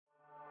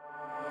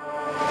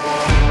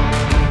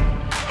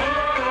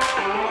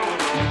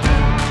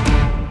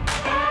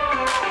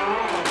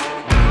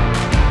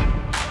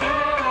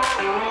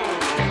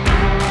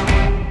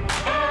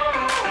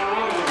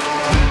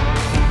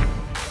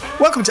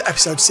Welcome to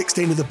episode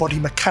 16 of the Body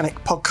Mechanic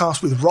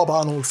podcast with Rob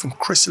Arnold from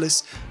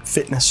Chrysalis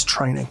Fitness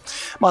Training.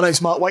 My name's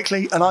Mark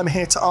Wakely and I'm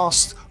here to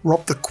ask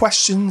Rob the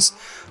questions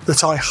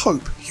that I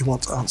hope you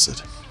want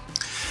answered.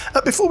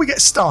 Before we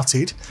get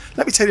started,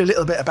 let me tell you a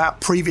little bit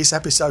about previous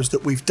episodes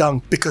that we've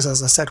done because,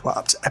 as I said, we're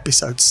up to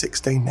episode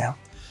 16 now.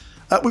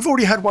 We've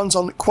already had ones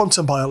on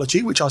quantum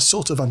biology, which I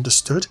sort of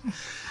understood.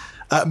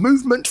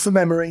 Movement for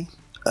memory.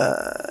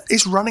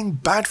 Is running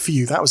bad for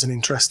you? That was an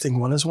interesting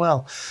one as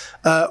well.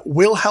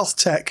 Will health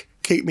tech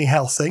keep me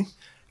healthy?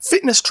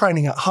 Fitness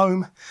training at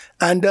home.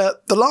 And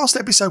the last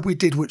episode we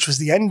did, which was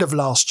the end of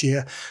last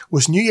year,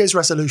 was New Year's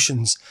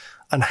resolutions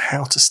and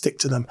how to stick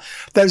to them.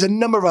 There's a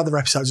number of other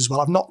episodes as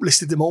well. I've not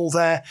listed them all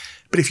there,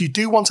 but if you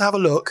do want to have a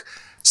look,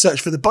 search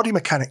for the Body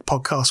Mechanic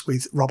podcast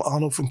with Rob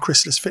Arnold from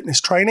Chrysalis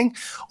Fitness Training,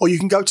 or you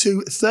can go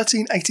to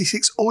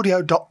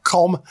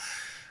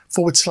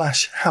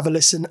 1386audio.com/have a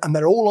listen, and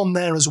they're all on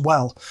there as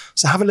well.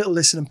 So have a little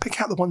listen and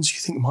pick out the ones you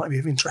think might be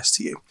of interest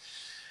to you.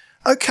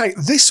 Okay,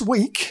 this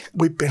week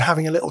we've been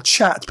having a little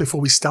chat before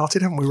we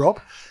started, haven't we,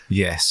 Rob?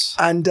 Yes.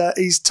 And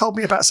he's told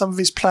me about some of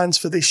his plans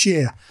for this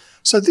year.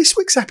 So this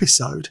week's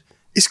episode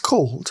is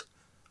called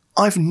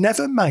I've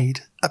Never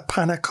Made a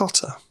Pana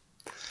Cotta.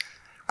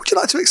 Would you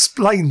like to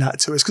explain that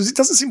to us? Because it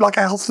doesn't seem like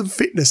a health and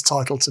fitness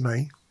title to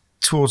me.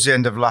 Towards the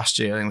end of last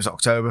year, I think it was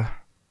October,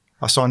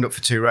 I signed up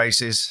for 2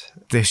 races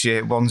this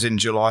year. One's in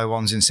July,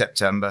 one's in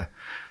September.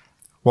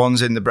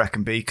 One's in the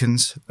Brecon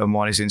Beacons and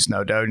one is in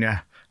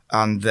Snowdonia,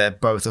 and they're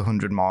both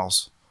 100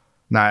 miles.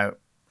 Now,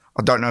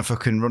 I don't know if I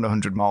can run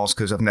 100 miles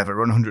because I've never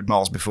run 100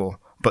 miles before,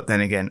 but then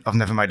again, I've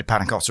never made a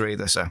Pana Cotta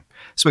either, so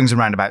swings and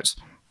roundabouts.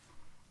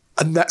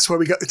 And that's where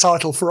we got the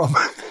title from.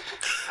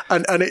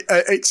 and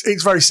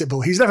it's very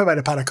simple. He's never made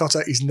a Pana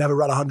Cotta, he's never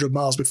run 100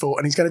 miles before,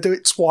 and he's going to do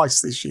it twice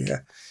this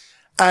year.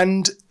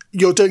 And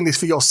you're doing this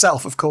for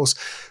yourself, of course,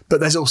 but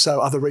there's also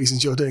other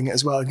reasons you're doing it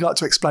as well. Would you like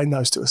to explain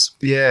those to us?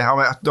 Yeah, I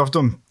mean, I've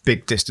done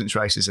big distance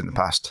races in the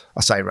past. I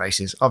say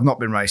races. I've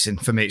not been racing.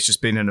 For me, it's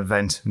just been an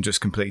event and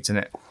just completing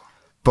it.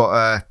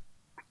 But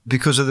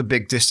because of the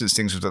big distance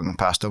things I've done in the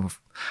past,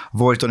 I've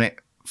always done it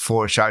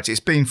for a charity.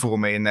 It's been for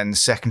me, and then the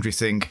secondary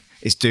thing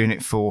is doing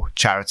it for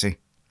charity.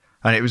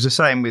 And it was the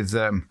same with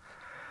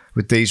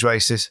these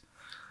races.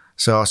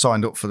 So I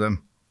signed up for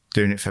them,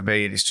 doing it for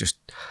me, and it's just,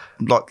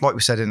 like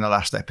we said in the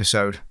last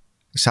episode,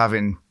 it's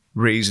having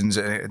reasons.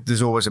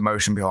 There's always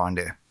emotion behind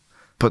it.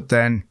 But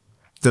then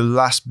the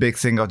last big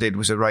thing I did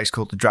was a race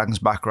called the Dragon's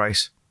Back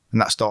Race.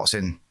 And that starts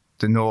in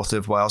the north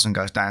of Wales and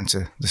goes down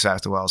to the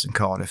south of Wales in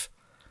Cardiff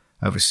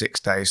over 6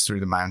 days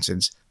through the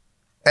mountains.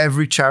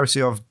 Every charity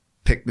I've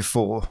picked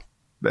before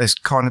has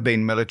kind of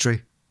been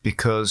military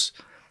because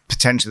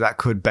potentially that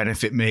could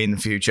benefit me in the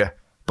future.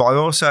 But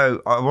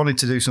I wanted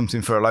to do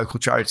something for a local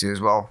charity as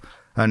well.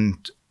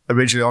 And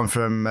originally I'm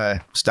from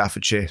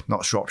Staffordshire,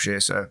 not Shropshire,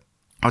 so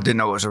I didn't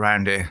know what was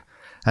around here.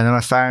 And then I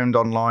found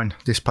online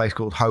this place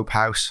called Hope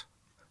House,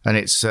 and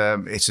it's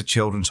a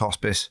children's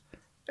hospice.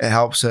 It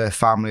helps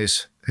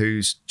families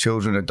whose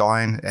children are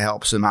dying. It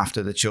helps them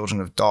after the children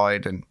have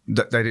died, and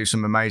they do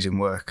some amazing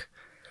work.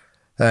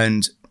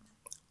 And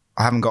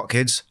I haven't got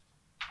kids.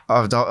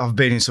 I've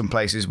been in some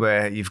places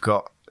where you've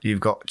got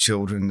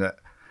children that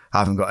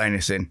haven't got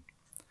anything,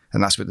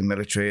 and that's with the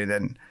military. And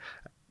then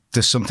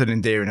there's something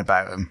endearing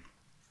about them.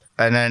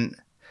 And then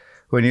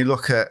when you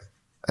look at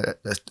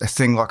a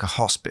thing like a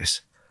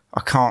hospice,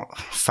 I can't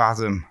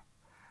fathom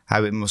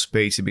how it must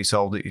be to be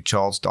told that your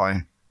child's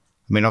dying.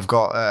 I mean, I've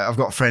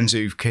got friends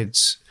whose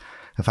kids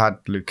have had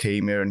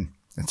leukemia and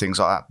things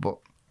like that, but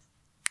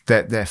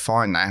they're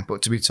fine now.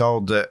 But to be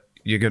told that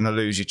you're going to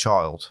lose your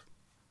child,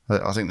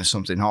 I think there's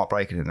something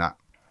heartbreaking in that.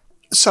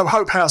 So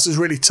Hope House has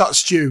really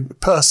touched you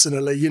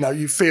personally. You know,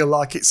 you feel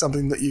like it's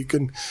something that you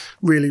can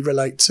really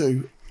relate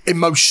to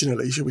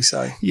emotionally, should we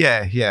say?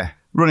 Yeah.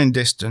 Running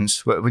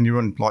distance, when you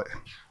run, like,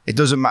 it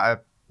doesn't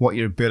matter what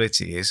your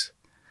ability is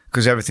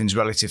because everything's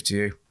relative to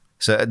you.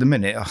 So at the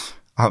minute,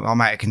 I'm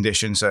out of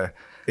condition. So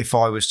if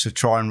I was to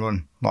try and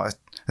run like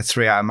a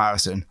 3-hour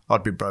marathon,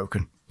 I'd be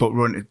broken. But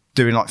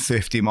doing like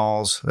 50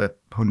 miles,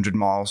 100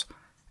 miles,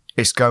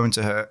 it's going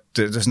to hurt.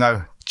 There's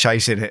no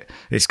chasing it.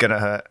 It's going to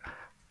hurt.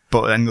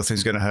 But then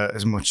nothing's going to hurt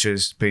as much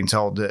as being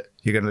told that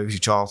you're going to lose your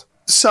child.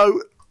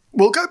 So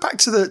we'll go back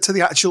to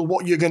the actual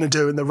what you're going to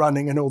do in the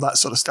running and all that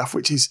sort of stuff,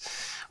 which is,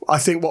 I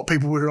think, what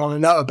people would want to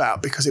know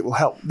about because it will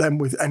help them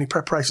with any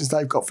preparations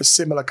they've got for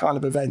similar kind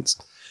of events.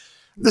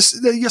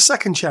 Your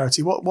second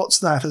charity, what's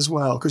that as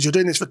well? Because you're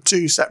doing this for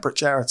 2 separate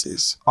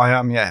charities. I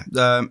am, yeah.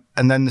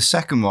 And then the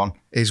second one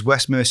is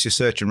West Mercia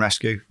Search and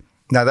Rescue.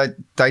 Now,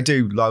 they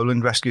do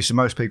lowland rescue, so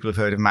most people have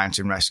heard of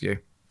mountain rescue.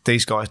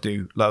 These guys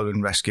do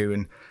lowland rescue,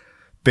 and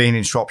being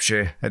in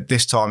Shropshire at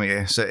this time of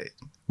year, so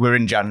we're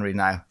in January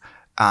now,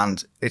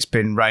 and it's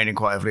been raining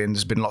quite heavily and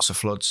there's been lots of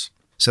floods.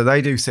 So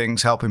they do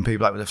things helping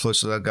people out with the floods.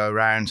 So they'll go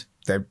around,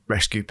 they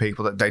rescue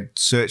people, they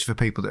search for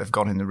people that have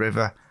gone in the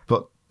river.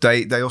 But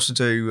they also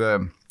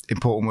do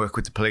important work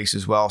with the police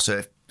as well. So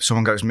if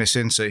someone goes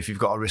missing, so if you've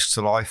got a risk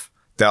to life,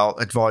 they'll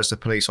advise the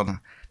police on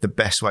the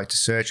best way to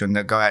search, and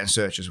they'll go out and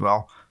search as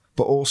well.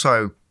 But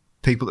also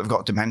people that have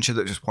got dementia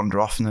that just wander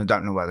off and they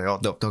don't know where they are.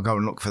 They'll go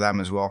and look for them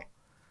as well.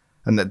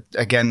 And that,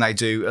 again, they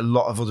do a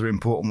lot of other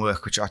important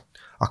work, which I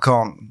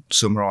can't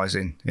summarise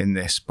in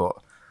this, but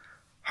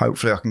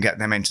hopefully I can get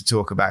them in to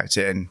talk about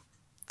it. And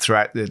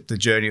throughout the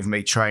journey of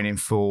me training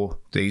for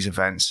these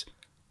events,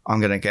 I'm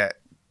going to get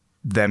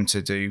them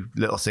to do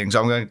little things.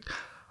 I'm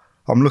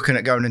looking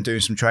at going and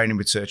doing some training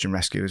with search and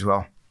rescue as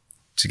well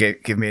to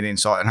give me an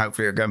insight, and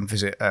hopefully I'll go and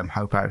visit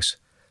Hope House.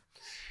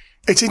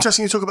 It's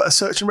interesting you talk about a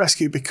search and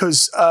rescue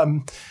because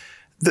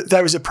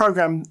there is a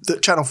programme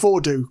that Channel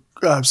 4 do,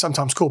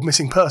 sometimes called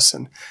Missing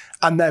Person,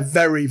 and they're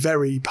very,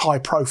 very high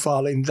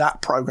profile in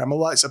that programme.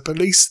 Although it's a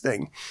police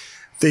thing,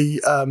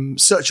 the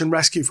search and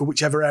rescue for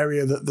whichever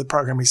area that the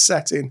programme is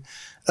set in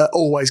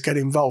always get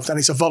involved, and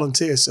it's a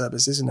volunteer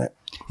service, isn't it?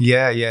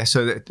 Yeah.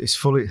 So it's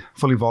fully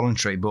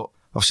voluntary, but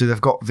obviously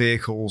they've got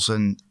vehicles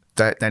and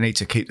they need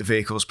to keep the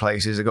vehicles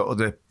places. They've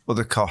got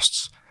other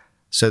costs,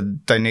 so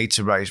they need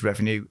to raise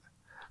revenue,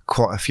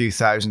 quite a few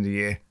thousand a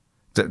year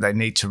that they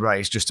need to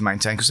raise just to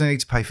maintain, because they need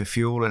to pay for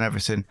fuel and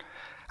everything,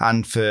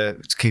 and to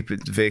keep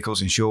the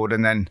vehicles insured.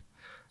 And then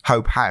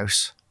Hope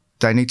House,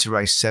 they need to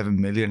raise 7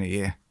 million a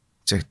year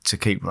to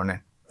keep running.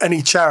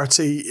 Any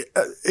charity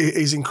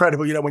is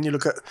incredible. You know, when you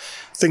look at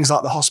things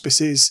like the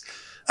hospices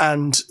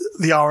and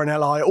the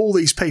RNLI, all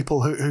these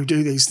people who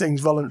do these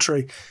things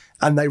voluntary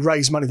and they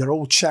raise money, they're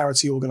all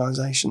charity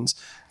organisations.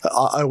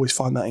 I always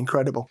find that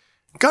incredible.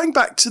 Going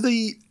back to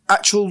the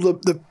actual,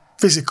 the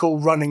physical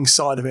running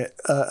side of it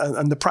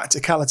and the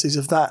practicalities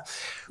of that,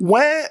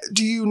 where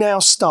do you now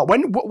start?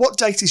 What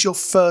date is your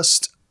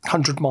first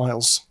 100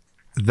 miles?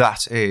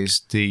 That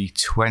is the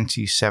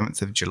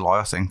 27th of July,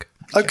 I think.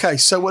 Okay,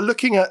 so we're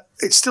looking at,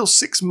 it's still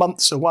 6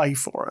 months away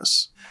for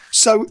us.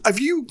 So have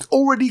you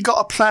already got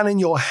a plan in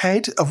your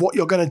head of what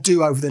you're going to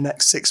do over the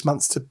next 6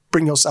 months to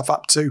bring yourself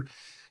up to,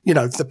 you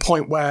know, the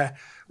point where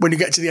when you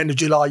get to the end of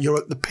July, you're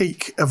at the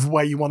peak of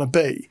where you want to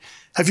be?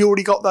 Have you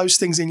already got those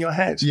things in your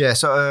head? Yeah,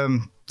 so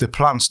the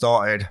plan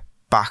started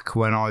back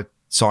when I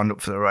signed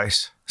up for the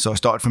race. So I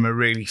started from a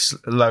really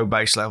low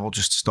base level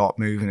just to start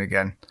moving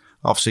again.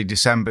 Obviously,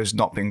 December's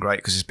not been great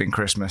because it's been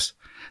Christmas.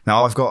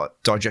 Now, I've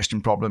got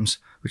digestion problems,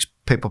 which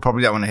people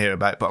probably don't want to hear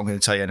about, but I'm going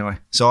to tell you anyway.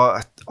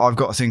 So I've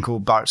got a thing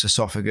called Barrett's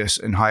esophagus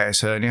and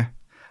hiatus hernia.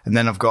 And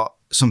then I've got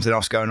something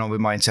else going on with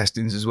my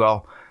intestines as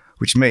well,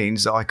 which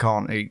means that I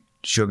can't eat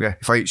sugar.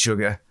 If I eat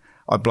sugar,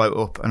 I bloat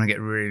up and I get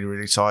really,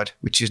 really tired,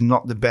 which is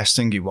not the best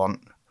thing you want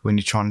when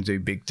you're trying to do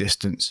big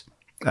distance.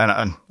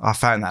 And I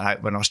found that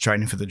out when I was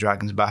training for the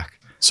Dragon's Back.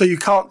 So you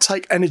can't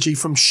take energy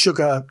from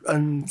sugar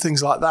and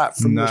things like that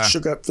from the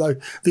sugar. Though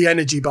the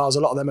energy bars, a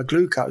lot of them are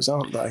glucose,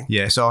 aren't they?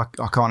 Yeah, so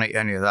I can't eat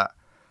any of that.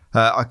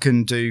 I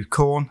can do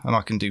corn and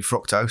I can do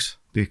fructose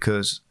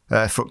because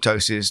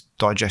fructose is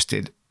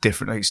digested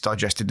differently. It's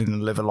digested in the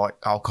liver like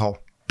alcohol.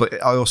 But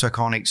I also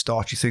can't eat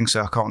starchy things,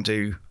 so I can't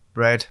do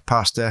bread,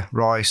 pasta,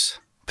 rice,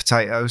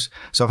 potatoes.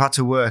 So I've had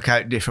to work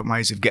out different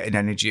ways of getting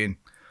energy in.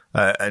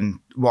 And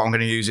what I'm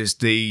going to use is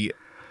the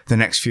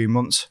next few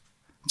months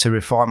to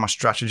refine my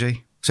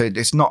strategy. So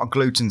it's not a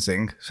gluten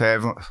thing. So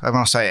everyone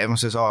I say it, everyone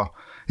says, "Oh,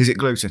 is it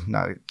gluten?"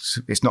 No,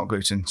 it's not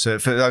gluten. So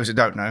for those that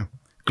don't know,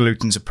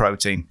 gluten's a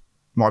protein.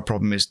 My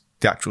problem is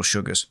the actual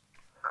sugars.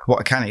 What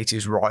I can eat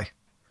is rye.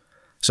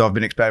 So I've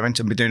been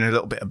experimenting, been doing a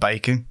little bit of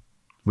baking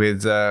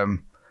with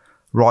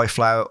rye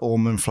flour,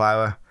 almond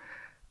flour,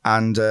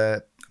 and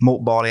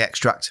malt barley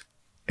extract.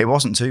 It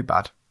wasn't too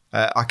bad.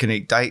 I can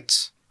eat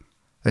dates,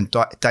 and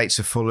dates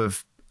are full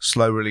of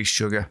slow-release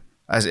sugar.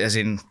 As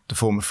in the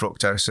form of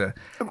fructose.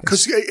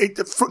 Because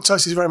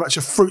fructose is very much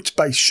a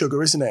fruit-based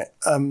sugar, isn't it?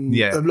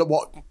 Yeah.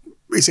 What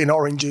is in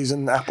oranges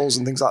and apples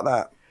and things like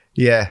that.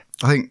 Yeah.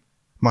 I think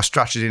my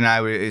strategy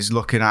now is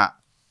looking at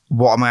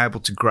what am I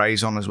able to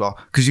graze on as well.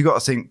 Because you've got to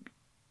think,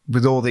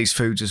 with all these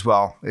foods as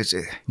well,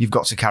 you've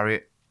got to carry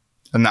it,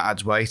 and that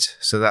adds weight.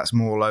 So that's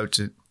more load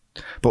to...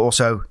 But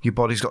also, your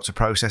body's got to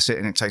process it,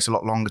 and it takes a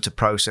lot longer to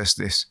process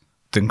this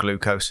than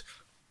glucose.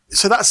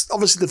 So that's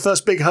obviously the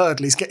first big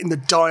hurdle, is getting the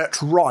diet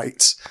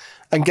right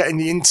and getting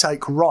the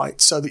intake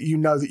right so that you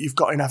know that you've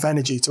got enough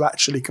energy to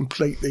actually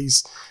complete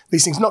these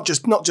things, not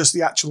just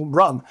the actual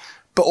run,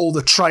 but all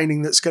the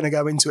training that's going to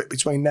go into it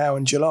between now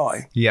and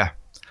July. Yeah.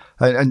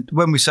 And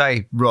when we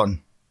say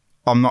run,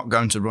 I'm not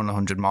going to run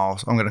 100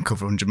 miles. I'm going to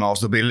cover 100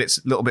 miles. There'll be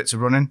little bits of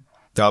running.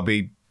 There'll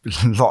be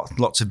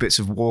lots of bits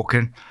of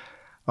walking.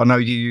 I know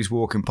you use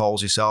walking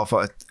poles yourself.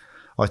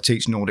 I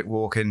teach Nordic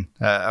walking.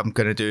 I'm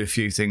going to do a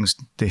few things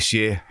this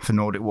year for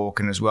Nordic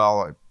walking as well,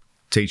 like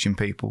teaching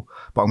people.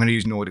 But I'm going to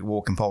use Nordic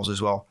walking poles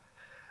as well.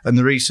 And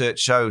the research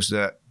shows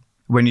that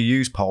when you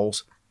use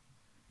poles,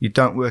 you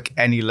don't work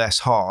any less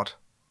hard.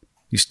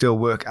 You still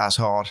work as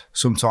hard,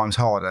 sometimes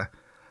harder.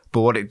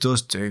 But what it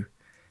does do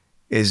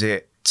is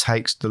it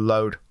takes the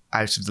load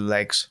out of the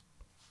legs.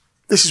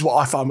 This is what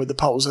I find with the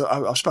poles.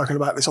 I've spoken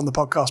about this on the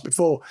podcast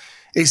before,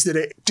 is that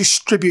it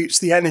distributes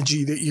the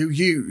energy that you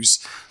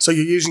use. So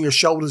you're using your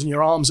shoulders and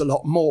your arms a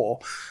lot more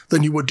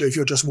than you would do if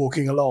you're just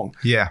walking along.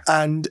 Yeah.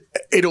 And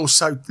it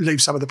also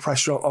leaves some of the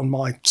pressure on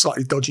my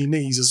slightly dodgy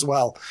knees as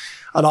well.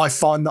 And I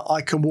find that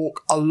I can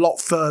walk a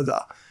lot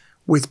further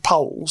with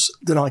poles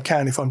than I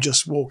can if I'm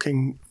just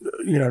walking,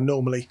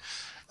 normally.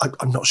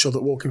 I'm not sure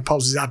that walking with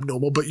poles is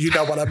abnormal, but you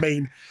know what I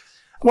mean.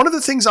 One of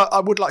the things I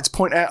would like to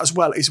point out as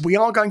well is we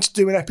are going to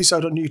do an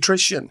episode on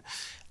nutrition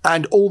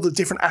and all the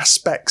different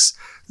aspects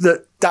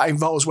that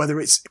involves, whether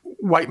it's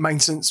weight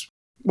maintenance,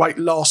 weight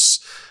loss,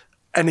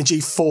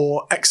 energy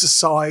for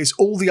exercise,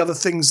 all the other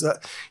things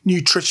that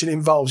nutrition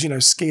involves,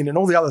 skiing and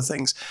all the other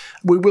things.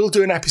 We will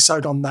do an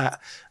episode on that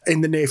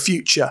in the near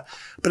future.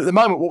 But at the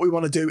moment, what we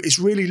want to do is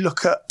really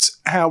look at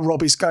how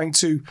Rob is going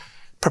to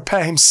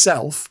prepare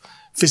himself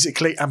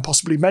physically and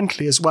possibly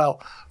mentally as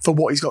well for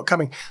what he's got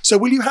coming. So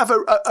will you have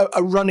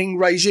a running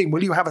regime?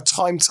 Will you have a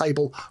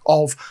timetable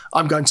of,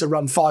 I'm going to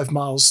run 5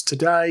 miles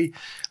today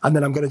and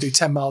then I'm going to do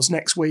 10 miles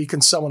next week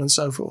and so on and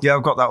so forth? Yeah,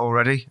 I've got that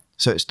already.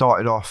 So it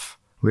started off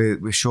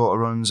with shorter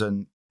runs,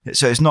 and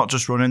so it's not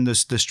just running,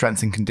 there's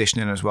strength and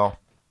conditioning as well.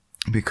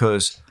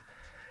 Because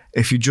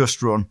if you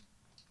just run,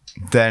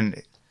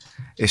 then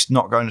it's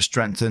not going to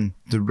strengthen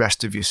the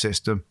rest of your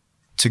system.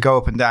 To go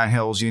up and down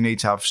hills, you need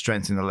to have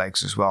strength in the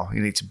legs as well.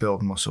 You need to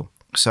build muscle.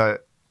 So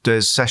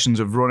there's sessions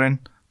of running,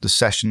 there's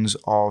sessions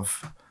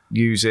of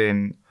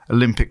using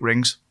Olympic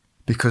rings,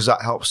 because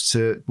that helps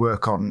to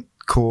work on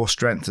core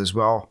strength as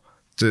well.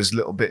 There's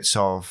little bits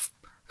of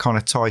kind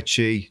of Tai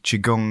Chi,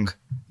 Qigong,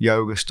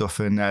 yoga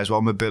stuff in there as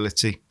well,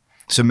 mobility.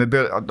 So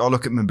I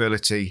look at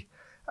mobility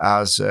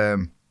as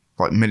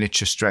like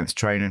miniature strength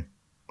training,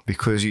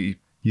 because you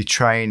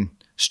train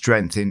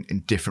strength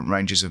in different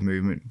ranges of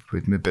movement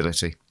with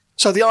mobility.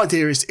 So the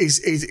idea is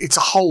it's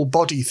a whole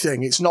body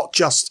thing. It's not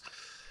just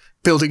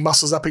building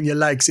muscles up in your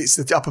legs. It's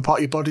the upper part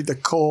of your body, the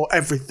core,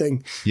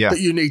 everything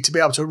that you need to be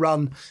able to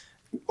run,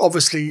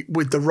 obviously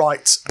with the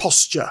right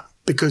posture,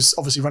 because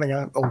obviously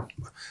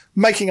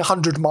making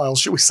 100 miles,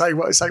 should we say,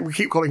 we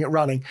keep calling it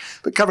running,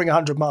 but covering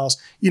 100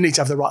 miles, you need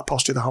to have the right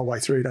posture the whole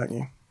way through, don't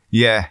you?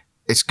 Yeah,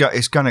 it's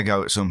going to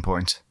go at some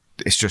point.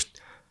 It's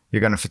just,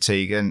 you're going to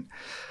fatigue. And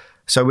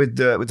so with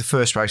the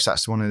first race,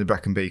 that's the one in the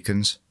Brecon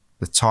Beacons.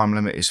 The time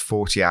limit is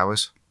 40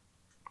 hours.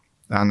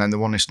 And then the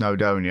one in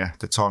Snowdonia,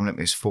 the time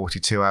limit is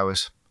 42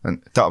 hours.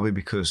 And that'll be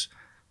because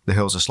the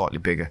hills are slightly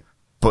bigger.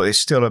 But it's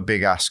still a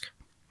big ask.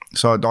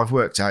 So I've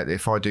worked out that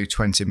if I do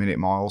 20-minute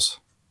miles,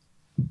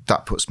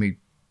 that puts me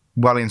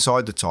well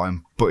inside the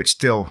time, but it's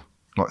still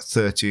like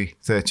 30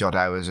 odd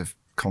hours of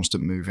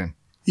constant moving.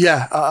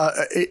 Yeah,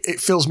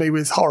 it fills me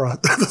with horror,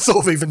 the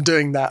thought of even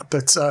doing that.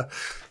 But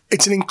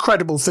it's an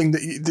incredible thing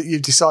that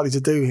you've decided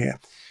to do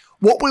here.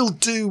 What we'll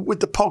do with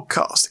the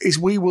podcast is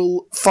we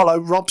will follow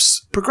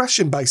Rob's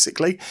progression,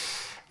 basically.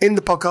 In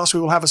the podcast,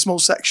 we will have a small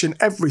section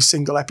every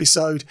single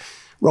episode.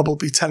 Rob will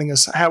be telling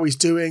us how he's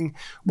doing,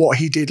 what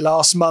he did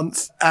last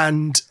month,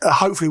 and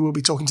hopefully we'll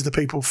be talking to the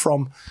people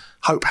from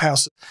Hope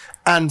House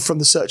and from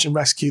the Search and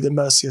Rescue, the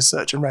Mercia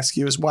Search and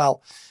Rescue as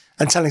well,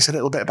 and telling us a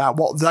little bit about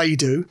what they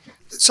do.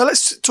 So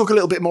let's talk a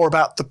little bit more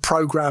about the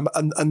programme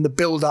and the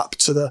build-up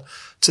to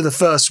the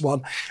first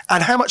one.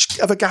 And how much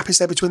of a gap is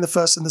there between the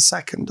first and the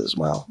second as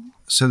well?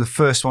 So the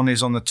first one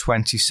is on the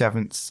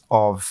 27th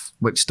of,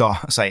 it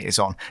starts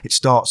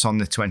on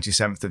the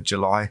 27th of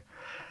July.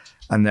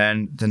 And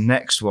then the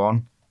next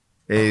one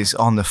is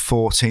on the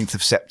 14th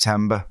of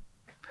September.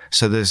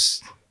 So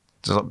there's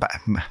about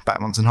a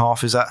month and a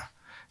half, is that,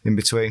 in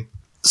between?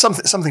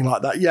 Something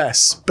like that,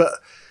 yes. But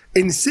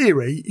in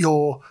theory,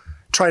 your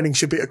training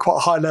should be at quite a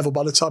high level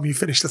by the time you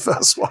finish the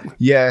first one.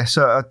 Yeah,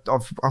 so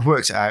I've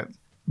worked it out.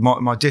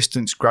 My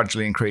distance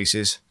gradually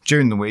increases.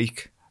 During the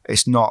week,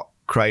 it's not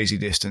crazy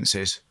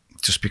distances,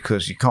 just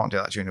because you can't do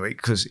that during the week,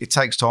 because it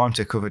takes time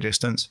to cover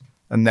distance.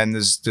 And then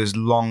there's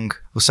long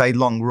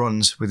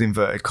runs with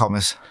inverted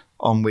commas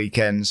on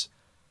weekends.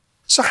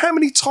 So how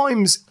many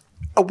times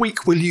a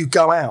week will you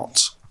go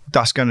out?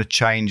 That's going to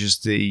change as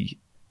the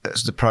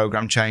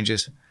program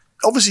changes.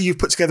 Obviously, you've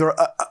put together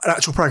an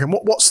actual program.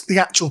 What's the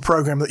actual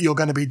program that you're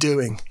going to be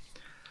doing?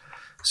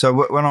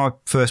 So when I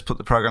first put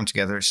the program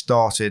together, it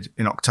started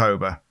in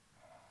October,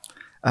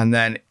 and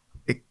then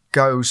it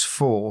goes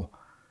for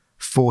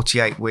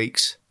 48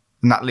 weeks,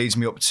 and that leads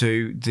me up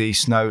to the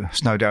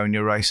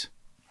Snowdonia race.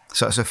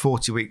 So it's a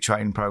 40-week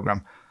training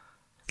program.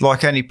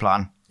 Like any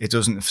plan, it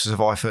doesn't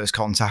survive first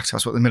contact.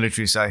 That's what the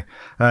military say,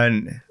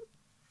 and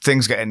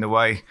things get in the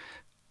way.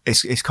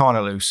 It's kind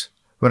of loose.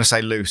 When I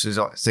say loose, it's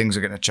like things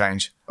are going to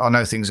change. I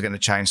know things are going to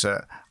change,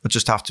 so I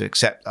just have to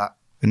accept that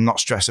and not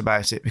stress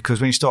about it,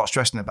 because when you start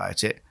stressing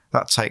about it,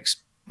 that takes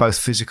both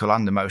physical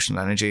and emotional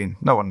energy, and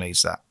no one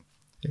needs that.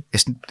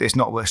 It's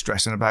not worth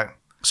stressing about.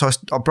 So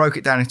I broke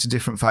it down into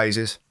different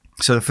phases.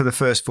 So for the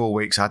first 4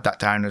 weeks, I had that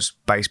down as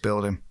base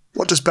building.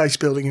 What does base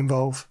building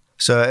involve?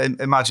 So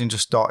imagine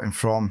just starting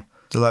from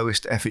the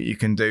lowest effort you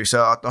can do.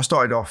 So I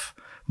started off,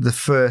 the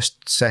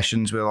first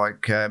sessions were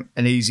like an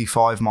easy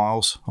 5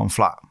 miles on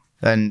flat.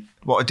 And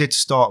what I did to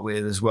start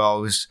with as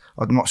well was,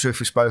 I'm not sure if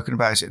we've spoken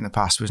about it in the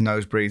past, was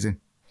nose breathing.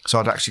 So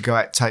I'd actually go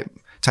out,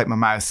 take my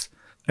mouth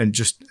and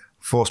just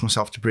force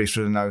myself to breathe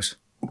through the nose.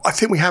 I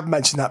think we have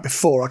mentioned that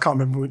before. I can't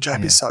remember which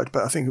episode,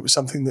 but I think it was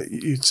something that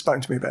you'd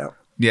spoken to me about.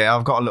 Yeah,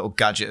 I've got a little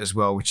gadget as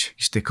well, which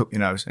you stick up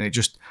your nose and it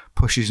just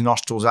pushes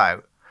nostrils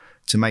out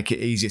to make it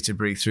easier to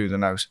breathe through the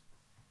nose.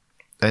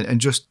 And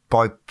just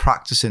by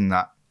practicing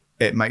that,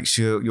 it makes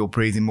your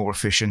breathing more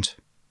efficient.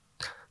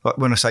 Like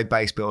when I say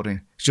base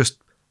building, it's just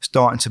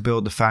starting to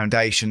build the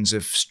foundations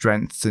of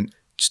strength and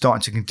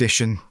starting to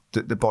condition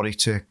the body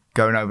to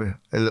going over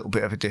a little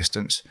bit of a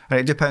distance. And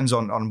it depends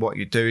on what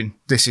you're doing.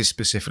 This is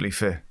specifically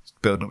for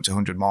building up to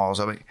 100 miles.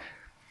 I mean,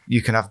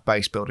 you can have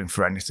base building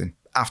for anything.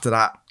 After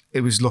that,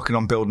 it was looking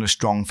on building a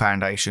strong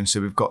foundation. So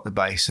we've got the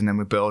base and then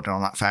we're building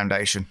on that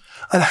foundation.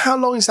 And how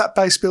long is that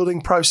base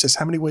building process?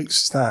 How many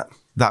weeks is that?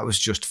 That was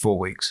just 4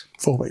 weeks.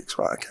 4 weeks,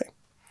 right, okay.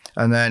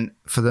 And then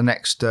for the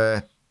next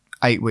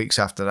 8 weeks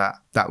after that,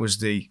 that was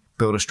the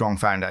build a strong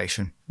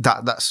foundation.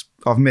 That's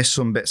I've missed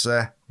some bits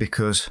there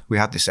because we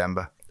had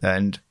December.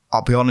 And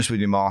I'll be honest with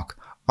you, Mark,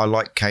 I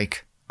like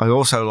cake. I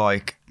also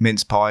like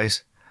mince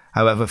pies.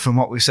 However, from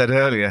what we said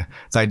earlier,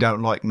 they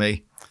don't like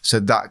me. So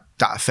that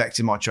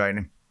affected my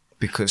training.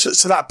 Because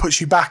so that puts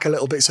you back a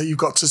little bit. So you've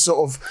got to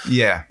sort of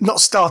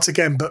not start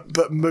again,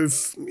 but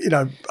move,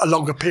 a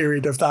longer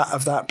period of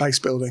that base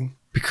building.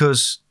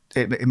 Because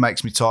it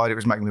makes me tired. It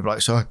was making me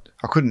like, so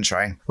I couldn't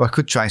train. Well, I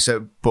could train.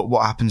 But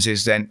what happens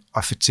is then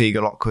I fatigue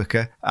a lot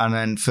quicker. And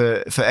then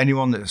for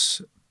anyone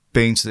that's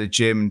been to the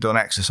gym and done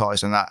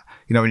exercise and that,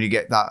 when you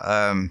get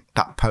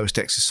that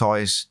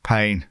post-exercise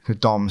pain, the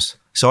DOMS.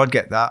 So I'd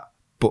get that,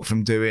 but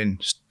from doing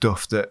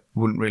stuff that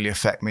wouldn't really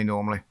affect me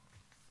normally.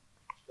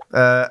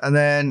 And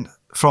then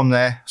from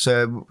there,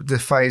 so the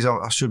phase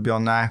I should be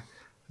on now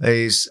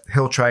is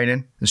hill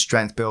training and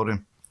strength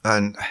building.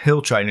 And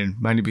hill training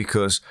mainly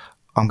because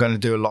I'm going to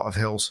do a lot of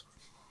hills.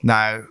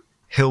 Now,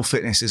 hill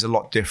fitness is a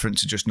lot different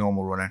to just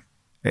normal running.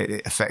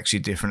 It affects you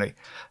differently.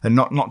 And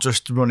not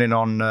just running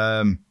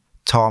on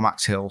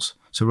tarmac hills.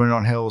 So running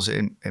on hills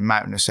in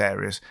mountainous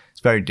areas, it's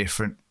very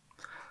different.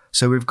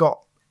 So we've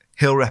got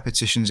hill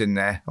repetitions in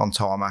there on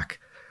tarmac.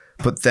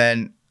 But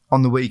then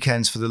on the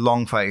weekends for the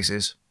long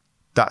phases,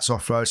 that's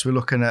off-road. So we're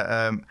looking at,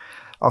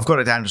 I've got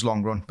it down as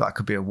long run, but that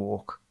could be a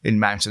walk in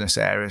mountainous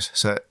areas.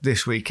 So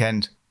this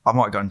weekend, I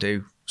might go and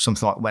do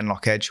something like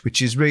Wenlock Edge,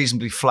 which is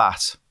reasonably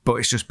flat, but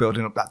it's just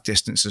building up that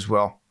distance as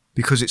well.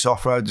 Because it's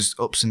off-road, there's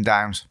ups and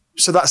downs.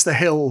 So that's the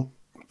hill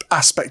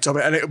aspect of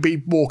it, and it'll be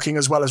walking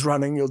as well as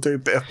running. You'll do a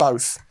bit of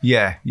both.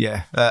 Yeah.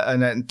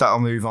 And then that'll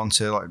move on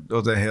to like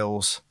other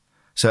hills.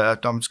 So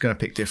I'm just going to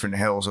pick different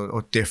hills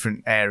or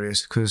different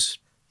areas because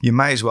you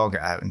may as well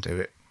get out and do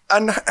it.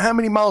 And how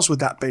many miles would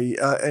that be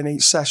in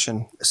each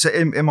session? So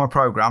in my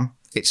program,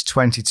 it's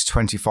 20 to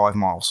 25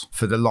 miles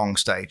for the long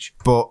stage.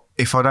 But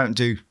if I don't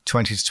do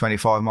 20 to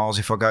 25 miles,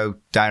 if I go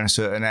down a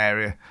certain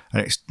area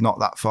and it's not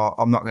that far,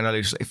 I'm not going to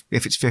lose.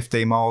 If it's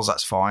 15 miles,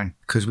 that's fine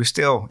because we're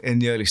still in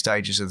the early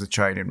stages of the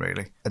training,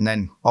 really. And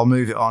then I'll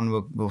move it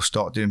on. We'll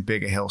start doing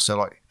bigger hills. So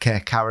like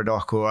Caer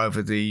Caradoc or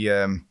over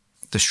the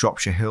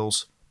Shropshire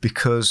Hills,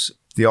 because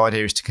the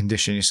idea is to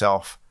condition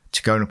yourself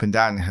to going up and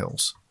down the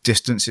hills.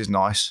 Distance is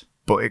nice,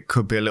 but it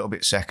could be a little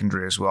bit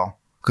secondary as well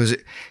because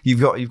you've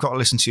got to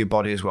listen to your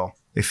body as well.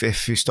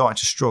 If you're starting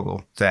to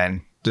struggle,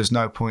 then there's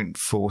no point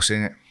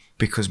forcing it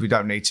because we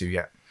don't need to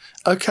yet.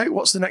 Okay,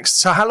 what's the next?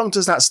 So how long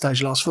does that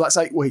stage last for? That's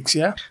 8 weeks,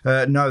 yeah?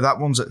 No, that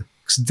one's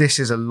this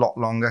is a lot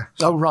longer.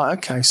 Oh, right,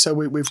 okay. So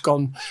we've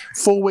gone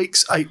 4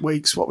 weeks, 8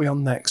 weeks. What are we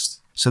on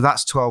next? So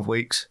that's 12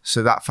 weeks.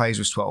 So that phase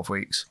was 12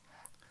 weeks.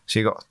 So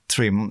you got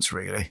 3 months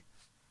really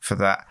for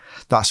that.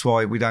 That's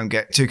why we don't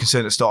get too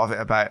concerned at the start of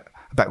it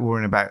about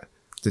worrying about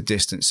the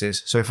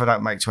distances. So if I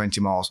don't make 20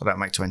 miles, I don't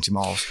make 20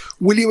 miles.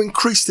 Will you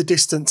increase the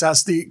distance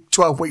as the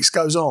 12 weeks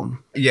goes on?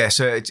 Yeah,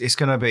 so it's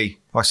going to be,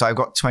 like I say, I've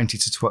got 20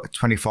 to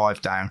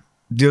 25 down.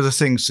 The other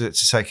things to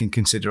take in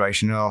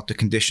consideration are the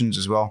conditions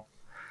as well.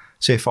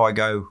 So if I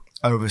go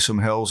over some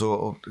hills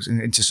or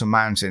into some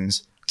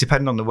mountains,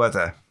 depending on the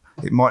weather,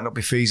 it might not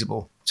be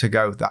feasible to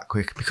go that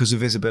quick because of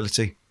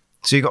visibility.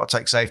 So you've got to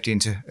take safety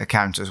into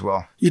account as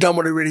well. You don't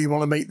really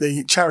want to meet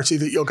the charity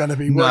that you're going to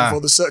be working for,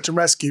 the search and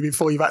rescue,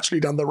 before you've actually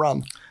done the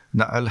run.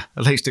 No,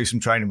 at least do some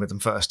training with them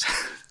first.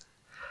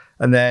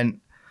 And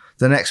then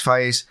the next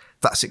phase,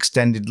 that's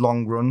extended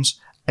long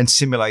runs and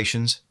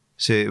simulations.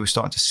 So we're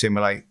starting to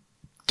simulate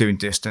doing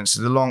distance.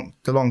 So the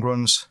long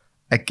runs,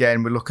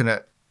 again, we're looking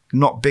at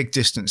not big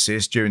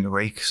distances during the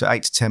week, so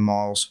 8 to 10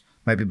 miles,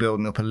 maybe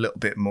building up a little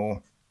bit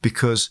more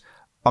because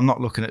I'm not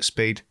looking at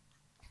speed.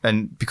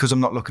 And because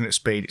I'm not looking at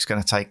speed, it's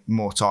going to take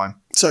more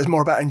time. So it's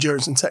more about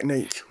endurance and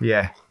technique.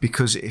 Yeah,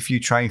 because if you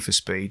train for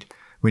speed,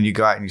 when you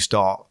go out and you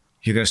start,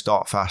 you're going to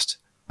start fast.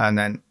 And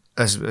then,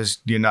 as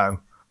you know,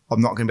 I'm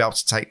not going to be able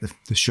to take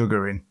the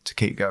sugar in to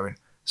keep going.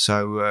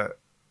 So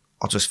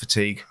I'll just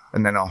fatigue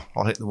and then I'll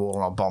hit the wall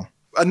and I'll bomb.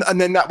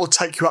 And then that will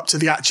take you up to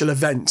the actual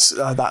events,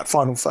 that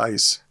final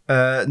phase?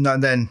 No,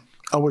 then...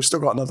 Oh, we've still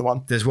got another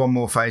one. There's one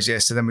more phase,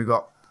 yes. So then we've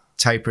got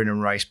tapering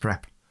and race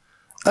prep.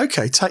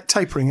 Okay,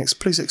 tapering,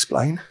 please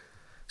explain.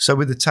 So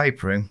with the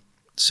tapering,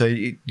 so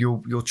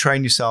you'll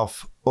train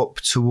yourself up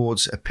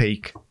towards a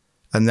peak,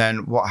 and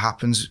then what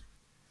happens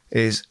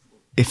is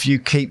if you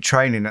keep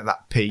training at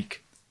that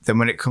peak, then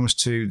when it comes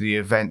to the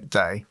event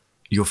day,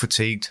 you're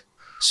fatigued.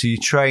 So you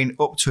train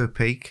up to a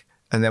peak,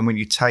 and then when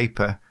you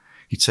taper,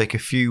 you take a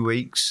few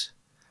weeks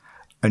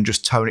and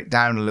just tone it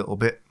down a little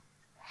bit.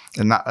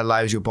 And that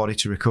allows your body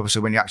to recover.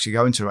 So when you actually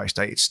go into race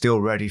day, it's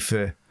still ready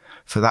for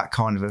that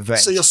kind of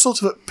event. So you're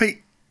sort of at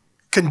peak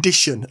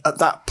condition at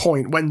that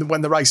point when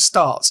the race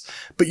starts,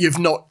 but you've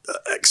not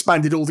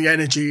expanded all the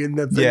energy in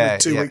the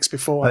 2 weeks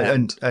before.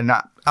 And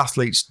that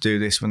athletes do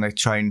this when they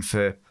train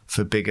for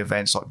big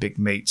events like big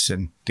meets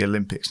and the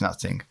Olympics and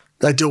that thing.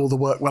 They do all the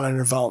work well in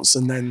advance,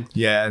 and then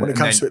when it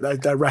comes to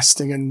it, they're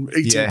resting and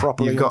eating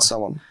properly and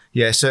so on.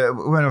 Yeah, so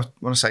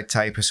when I say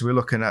taper, so we're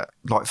looking at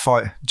like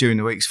during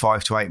the weeks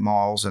 5 to 8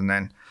 miles, and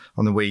then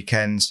on the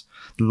weekends,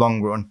 the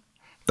long run,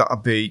 that'll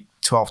be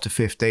 12 to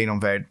 15 on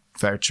varied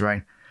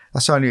terrain.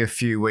 That's only a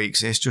few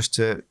weeks. It's just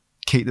to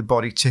keep the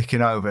body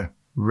ticking over,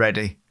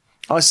 ready.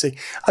 I see.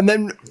 And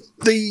then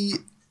the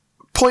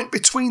point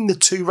between the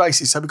two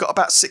races, so we've got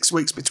about 6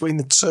 weeks between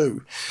the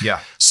two.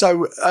 Yeah.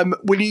 So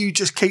will you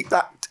just keep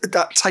that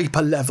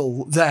taper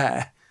level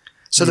there?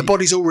 So the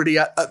body's already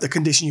at the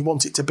condition you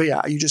want it to be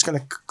at. Are you just going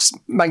to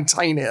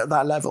maintain it at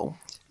that level?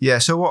 Yeah,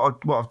 so what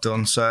I've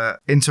done, so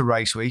into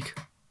race week,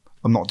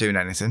 I'm not doing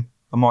anything.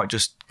 I might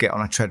just get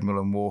on a treadmill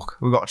and walk.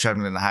 We've got a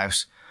treadmill in the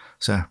house,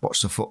 so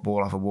watch the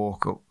football, have a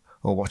walk,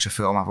 or watch a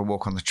film, have a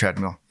walk on the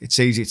treadmill. It's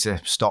easy to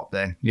stop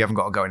then. You haven't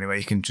got to go anywhere.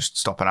 You can just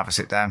stop and have a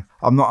sit down.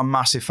 I'm not a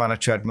massive fan of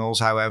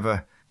treadmills,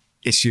 however,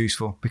 it's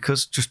useful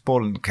because just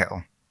boiling the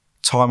kettle.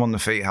 Time on the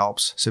feet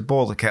helps. So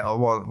boil the kettle,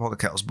 while the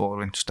kettle's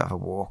boiling, just have a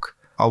walk.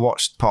 I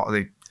watched part of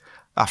the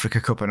Africa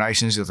Cup of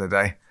Nations the other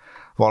day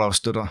while I was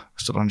stood on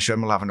the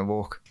treadmill having a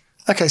walk.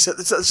 Okay, so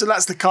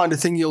that's the kind of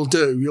thing you'll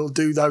do. You'll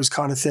do those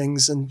kind of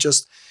things and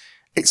just,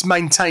 it's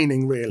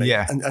maintaining really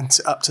and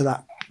up to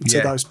that, to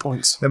those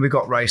points. Then we've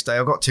got race day.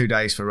 I've got 2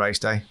 days for race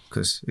day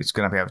because it's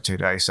going to be over 2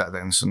 days,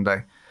 Saturday and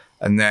Sunday.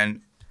 And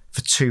then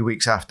for 2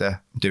 weeks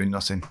after, I'm doing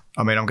nothing.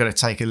 I mean, I'm going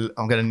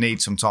to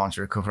need some time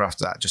to recover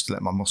after that just to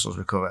let my muscles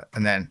recover.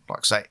 And then, like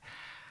I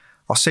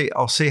say,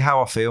 I'll see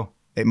how I feel.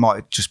 It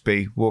might just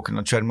be walking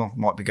on a treadmill,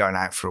 might be going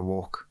out for a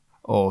walk,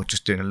 or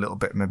just doing a little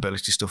bit of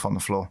mobility stuff on the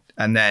floor.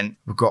 And then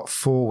we've got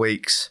 4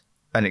 weeks,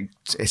 and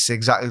it's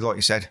exactly like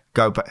you said,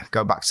 go back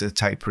to the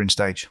tapering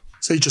stage.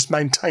 So you're just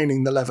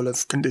maintaining the level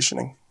of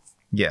conditioning.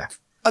 Yeah.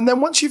 And then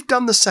once you've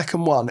done the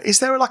second one, is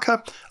there like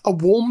a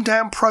warm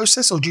down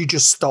process, or do you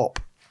just stop?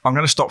 I'm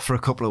going to stop for a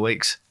couple of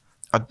weeks.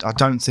 I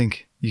don't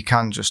think you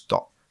can just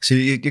stop. So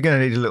you're going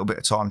to need a little bit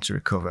of time to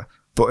recover,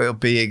 but it'll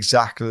be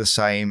exactly the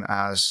same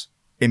as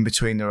in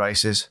between the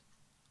races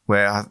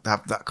where I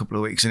have that couple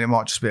of weeks, and it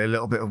might just be a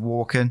little bit of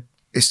walking.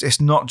 It's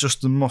not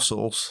just the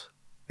muscles.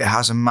 It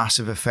has a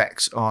massive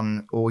effect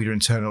on all your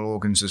internal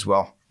organs as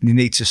well. You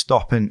need to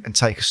stop and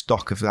take a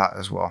stock of that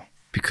as well,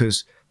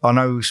 because I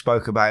know we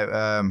spoke about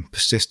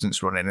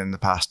persistence running in the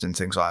past and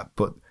things like that,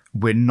 but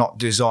we're not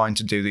designed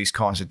to do these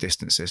kinds of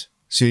distances.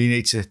 So you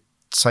need to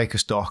take a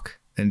stock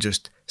and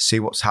just see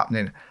what's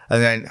happening.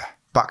 And then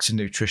back to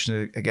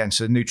nutrition again.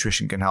 So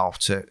nutrition can help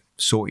to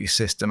sort your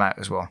system out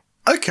as well.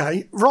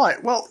 Okay,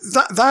 right. Well,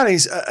 that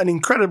is an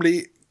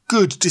incredibly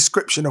good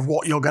description of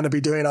what you're going to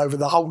be doing over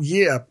the whole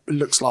year, it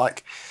looks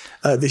like,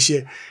 this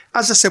year.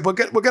 As I said, we're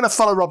going to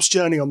follow Rob's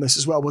journey on this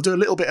as well. We'll do a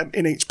little bit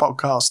in each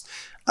podcast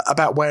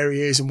about where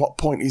he is and what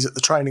point he's at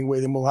the training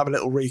with, and we'll have a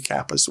little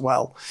recap as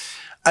well.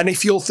 And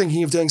if you're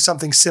thinking of doing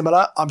something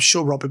similar, I'm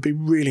sure Rob would be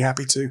really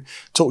happy to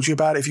talk to you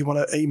about it if you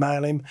want to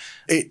email him.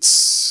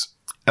 It's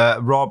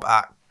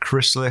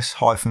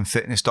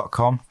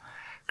rob@chrysalis-fitness.com.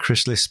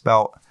 Chrysalis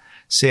spelled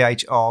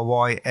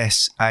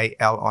CHRYSALIS.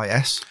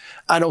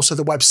 And also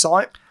the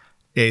website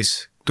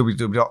is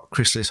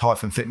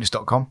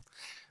www.chrysalis-fitness.com.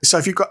 So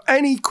if you've got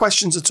any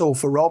questions at all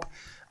for Rob,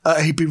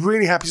 he'd be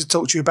really happy to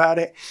talk to you about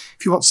it.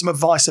 If you want some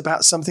advice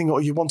about something, or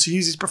you want to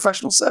use his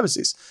professional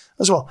services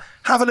as well,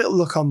 have a little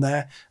look on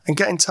there and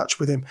get in touch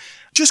with him.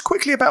 Just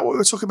quickly about what we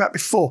were talking about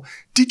before.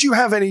 Did you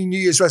have any New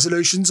Year's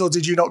resolutions, or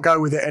did you not go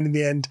with it? And in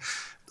the end,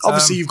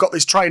 obviously you've got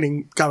this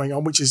training going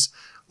on, which is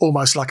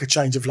almost like a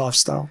change of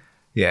lifestyle.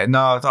 Yeah,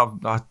 no,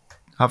 I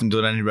haven't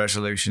done any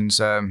resolutions.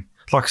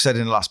 Like I said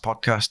in the last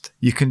podcast,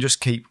 you can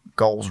just keep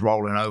goals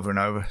rolling over and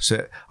over.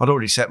 So I'd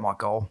already set my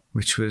goal,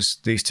 which was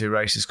these 2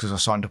 races, because I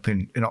signed up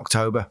in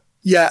October.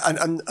 Yeah,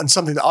 and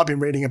something that I've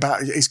been reading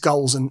about is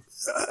goals and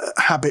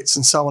habits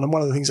and so on. And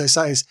one of the things they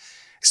say is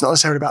it's not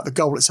necessarily about the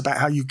goal, it's about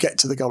how you get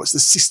to the goal. It's the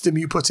system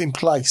you put in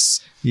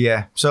place.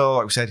 Yeah, so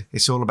like we said,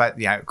 it's all about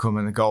the outcome,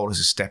 and the goal is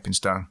a stepping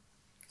stone.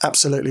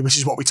 Absolutely, which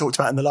is what we talked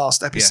about in the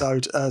last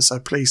episode. Yeah. So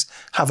please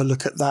have a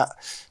look at that.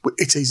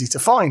 It's easy to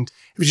find.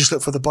 If you just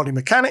look for The Body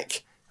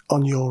Mechanic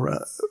on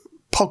your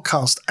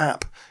podcast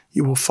app,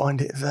 you will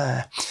find it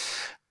there.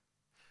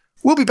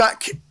 We'll be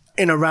back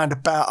in around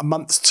about a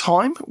month's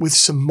time with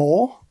some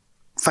more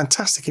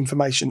fantastic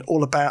information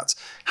all about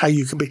how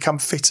you can become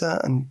fitter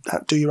and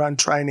do your own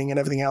training and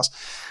everything else,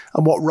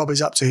 and what Rob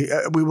is up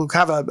to. We will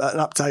have an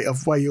update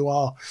of where you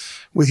are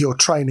with your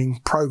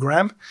training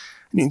program.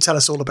 And you can tell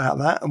us all about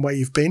that and where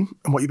you've been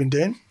and what you've been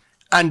doing.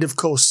 And of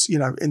course,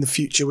 in the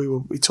future, we will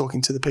be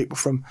talking to the people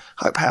from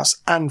Hope House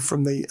and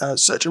from the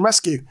search and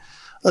rescue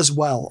as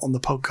well on the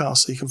podcast,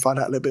 so you can find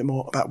out a little bit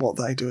more about what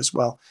they do as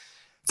well.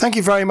 Thank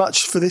you very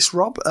much for this,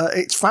 Rob.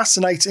 It's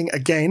fascinating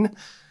again.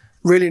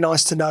 Really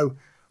nice to know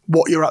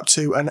what you're up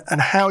to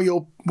and how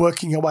you're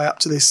working your way up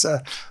to this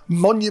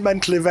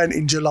monumental event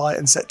in July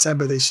and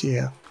September this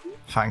year.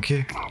 Thank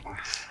you.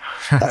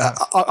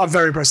 I'm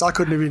very impressed. I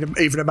couldn't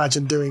even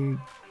imagine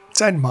doing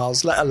 10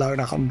 miles, let alone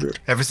 100.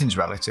 Everything's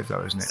relative,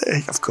 though, isn't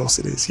it? Of course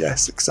it is.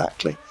 Yes,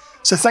 exactly.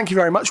 So thank you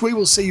very much. We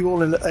will see you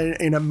all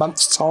in a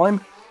month's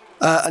time.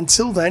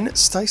 Until then,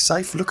 stay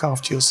safe, look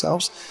after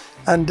yourselves.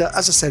 And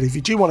as I said, if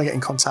you do want to get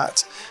in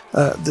contact,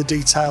 the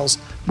details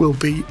will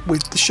be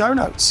with the show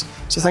notes.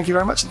 So thank you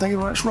very much, and thank you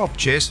very much, Rob.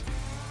 Cheers.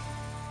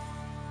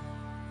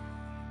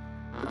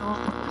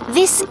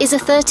 This is a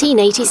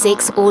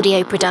 1386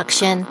 audio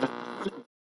production.